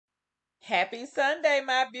Happy Sunday,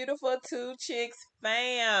 my beautiful Two Chicks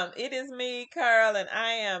fam. It is me, Carl, and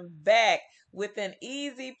I am back with an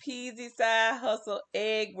easy peasy side hustle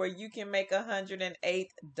egg where you can make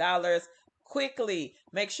 $108 quickly.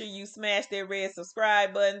 Make sure you smash that red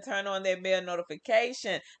subscribe button, turn on that bell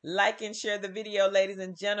notification, like and share the video, ladies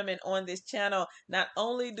and gentlemen, on this channel. Not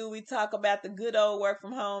only do we talk about the good old work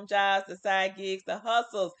from home jobs, the side gigs, the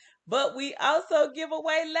hustles, but we also give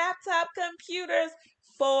away laptop computers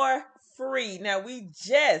for free. Now, we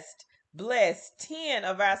just blessed 10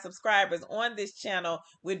 of our subscribers on this channel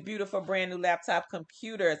with beautiful brand new laptop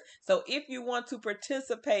computers. So if you want to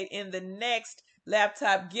participate in the next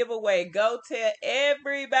laptop giveaway, go tell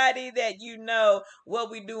everybody that you know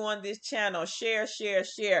what we do on this channel. Share, share,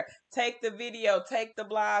 share. Take the video, take the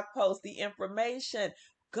blog post, the information.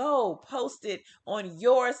 Go post it on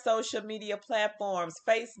your social media platforms,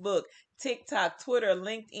 Facebook, TikTok, Twitter,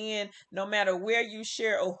 LinkedIn, no matter where you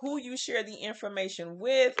share or who you share the information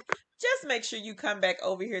with. Just make sure you come back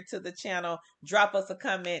over here to the channel. Drop us a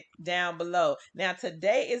comment down below. Now,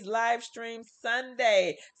 today is live stream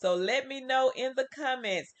Sunday. So let me know in the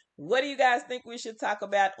comments, what do you guys think we should talk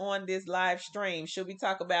about on this live stream? Should we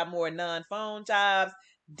talk about more non-phone jobs,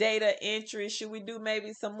 data entry? Should we do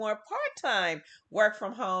maybe some more part-time work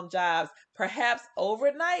from home jobs? Perhaps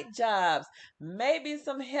overnight jobs? Maybe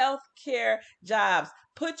some healthcare jobs?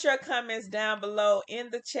 Put your comments down below in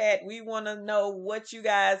the chat. We want to know what you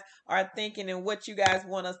guys are thinking and what you guys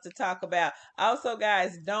want us to talk about. Also,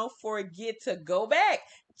 guys, don't forget to go back.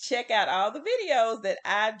 Check out all the videos that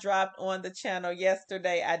I dropped on the channel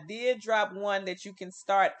yesterday. I did drop one that you can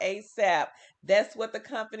start ASAP. That's what the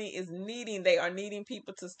company is needing. They are needing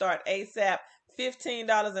people to start ASAP.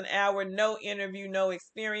 $15 an hour, no interview, no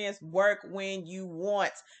experience, work when you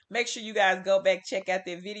want. Make sure you guys go back, check out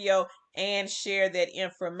that video, and share that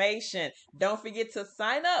information. Don't forget to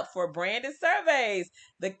sign up for branded surveys.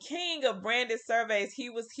 The king of branded surveys, he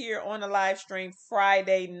was here on the live stream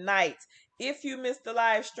Friday night. If you missed the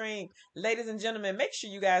live stream, ladies and gentlemen, make sure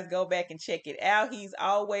you guys go back and check it out. He's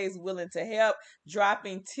always willing to help,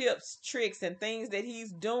 dropping tips, tricks, and things that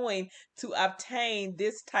he's doing to obtain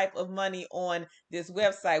this type of money on this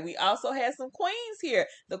website. We also had some queens here.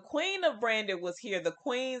 The queen of branded was here. The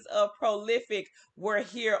queens of prolific were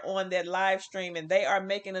here on that live stream, and they are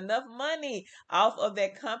making enough money off of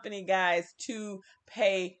that company, guys, to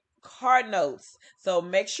pay car notes. So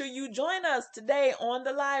make sure you join us today on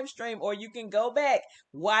the live stream, or you can go back,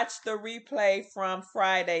 watch the replay from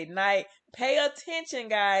Friday night. Pay attention,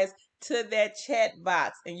 guys, to that chat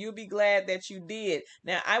box, and you'll be glad that you did.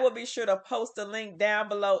 Now, I will be sure to post a link down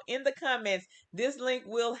below in the comments. This link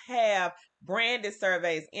will have branded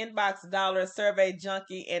surveys, Inbox Dollar, Survey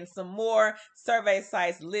Junkie, and some more survey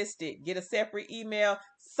sites listed. Get a separate email,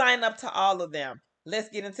 sign up to all of them. Let's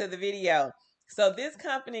get into the video. So this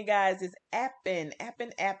company, guys, is Appen.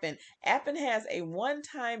 Appen has a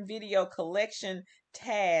one-time video collection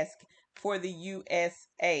task for the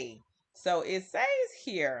USA. So it says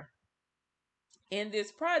here, in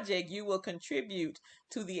this project, you will contribute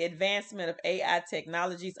to the advancement of AI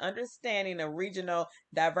technologies, understanding of regional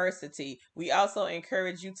diversity. We also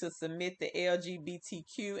encourage you to submit the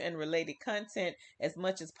LGBTQ and related content as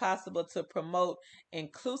much as possible to promote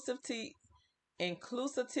inclusivity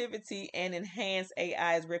and enhance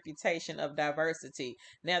AI's reputation of diversity.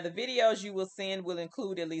 Now, the videos you will send will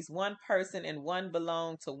include at least one person and one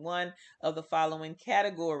belong to one of the following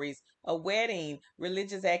categories: a wedding,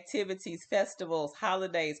 religious activities, festivals,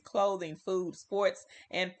 holidays, clothing, food, sports,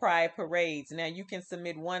 and pride parades. Now, you can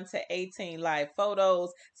submit 1 to 18 live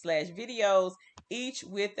photos/videos, each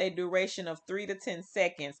with a duration of 3 to 10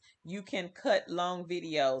 seconds. You can cut long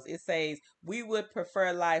videos. It says, we would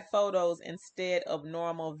prefer live photos instead of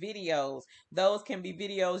normal videos. Those can be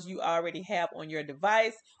videos you already have on your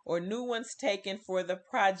device or new ones taken for the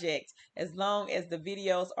project, as long as the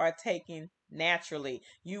videos are taken naturally.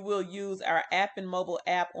 You will use our Appen mobile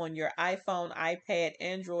app on your iPhone, iPad,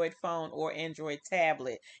 Android phone, or Android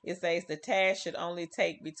tablet. It says the task should only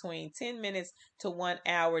take between 10 minutes to 1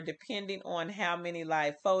 hour, depending on how many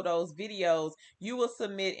live photos, videos you will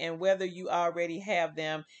submit and whether you already have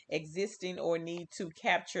them existing or need to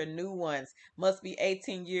capture new ones. Must be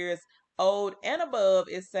 18 years old and above.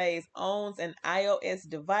 It says owns an iOS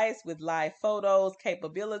device with live photos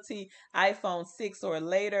capability, iPhone 6 or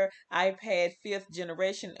later, iPad 5th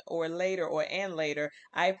generation or later and later,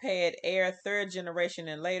 iPad Air 3rd generation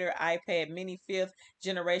and later, iPad mini 5th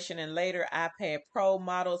generation and later, iPad Pro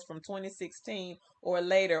models from 2016 or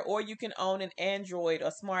later, or you can own an Android,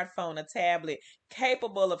 a smartphone, a tablet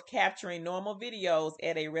capable of capturing normal videos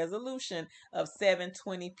at a resolution of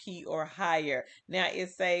 720p or higher. Now it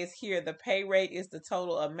says here the pay rate is the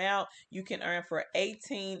total amount you can earn for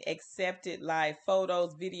 18 accepted live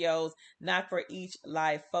photos, videos, not for each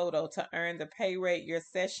live photo. To earn the pay rate, your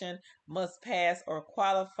session must pass our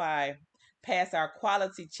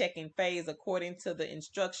quality checking phase according to the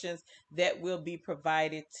instructions that will be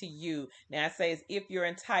provided to you. Now it says if your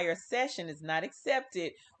entire session is not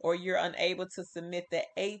accepted or you're unable to submit the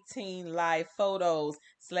 18 live photos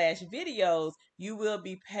slash videos, you will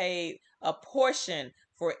be paid a portion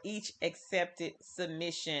for each accepted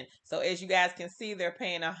submission. So as you guys can see, they're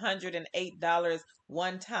paying $108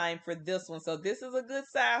 one time for this one. So this is a good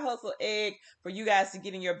side hustle egg for you guys to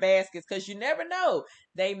get in your baskets, because you never know.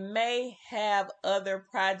 They may have other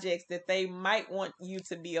projects that they might want you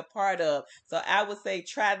to be a part of. So I would say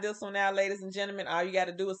try this one out, ladies and gentlemen. All you got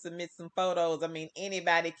to do is submit some photos. I mean,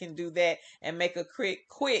 anybody can do that and make a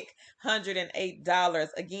quick $108.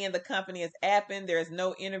 Again, the company is Appen. There is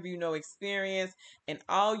no interview, no experience. And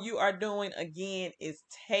all you are doing, again, is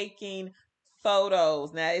taking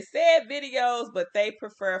photos. Now it said videos, but they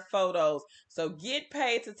prefer photos. So get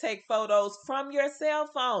paid to take photos from your cell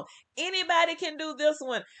phone. Anybody can do this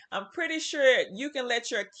one. I'm pretty sure you can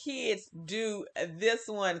let your kids do this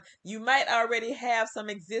one. You might already have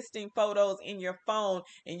some existing photos in your phone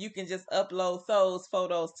and you can just upload those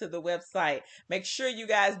photos to the website. Make sure you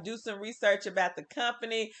guys do some research about the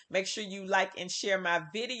company. Make sure you like and share my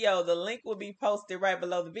video. The link will be posted right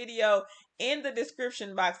below the video in the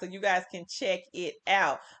description box so you guys can check it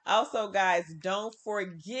out. Also, guys, don't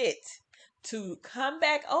forget to come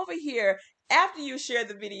back over here after you share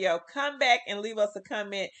the video. Come back and leave us a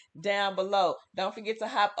comment down below. Don't forget to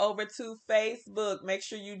hop over to Facebook. Make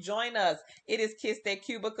sure you join us. It is Kiss That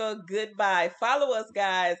Cubicle Goodbye. Follow us,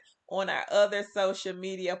 guys, on our other social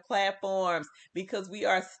media platforms, because we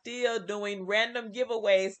are still doing random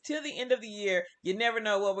giveaways till the end of the year. You never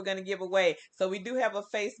know what we're going to give away. So we do have a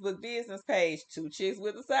Facebook business page, Two Chicks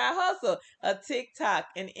with a Side Hustle, a TikTok,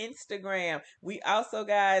 an Instagram. We also,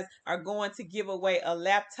 guys, are going to give away a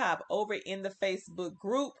laptop over in the Facebook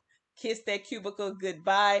group, Kiss That Cubicle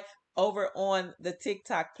Goodbye, over on the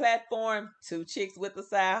TikTok platform, Two Chicks with a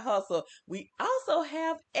Side Hustle. We also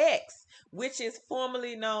have X, which is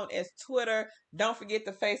formerly known as Twitter. Don't forget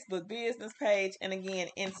the Facebook business page, and again,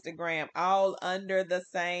 Instagram, all under the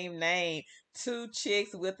same name, Two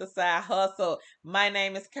Chicks with a Side Hustle. My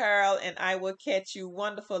name is Carol, and I will catch you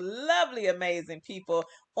wonderful, lovely, amazing people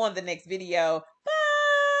on the next video. Bye!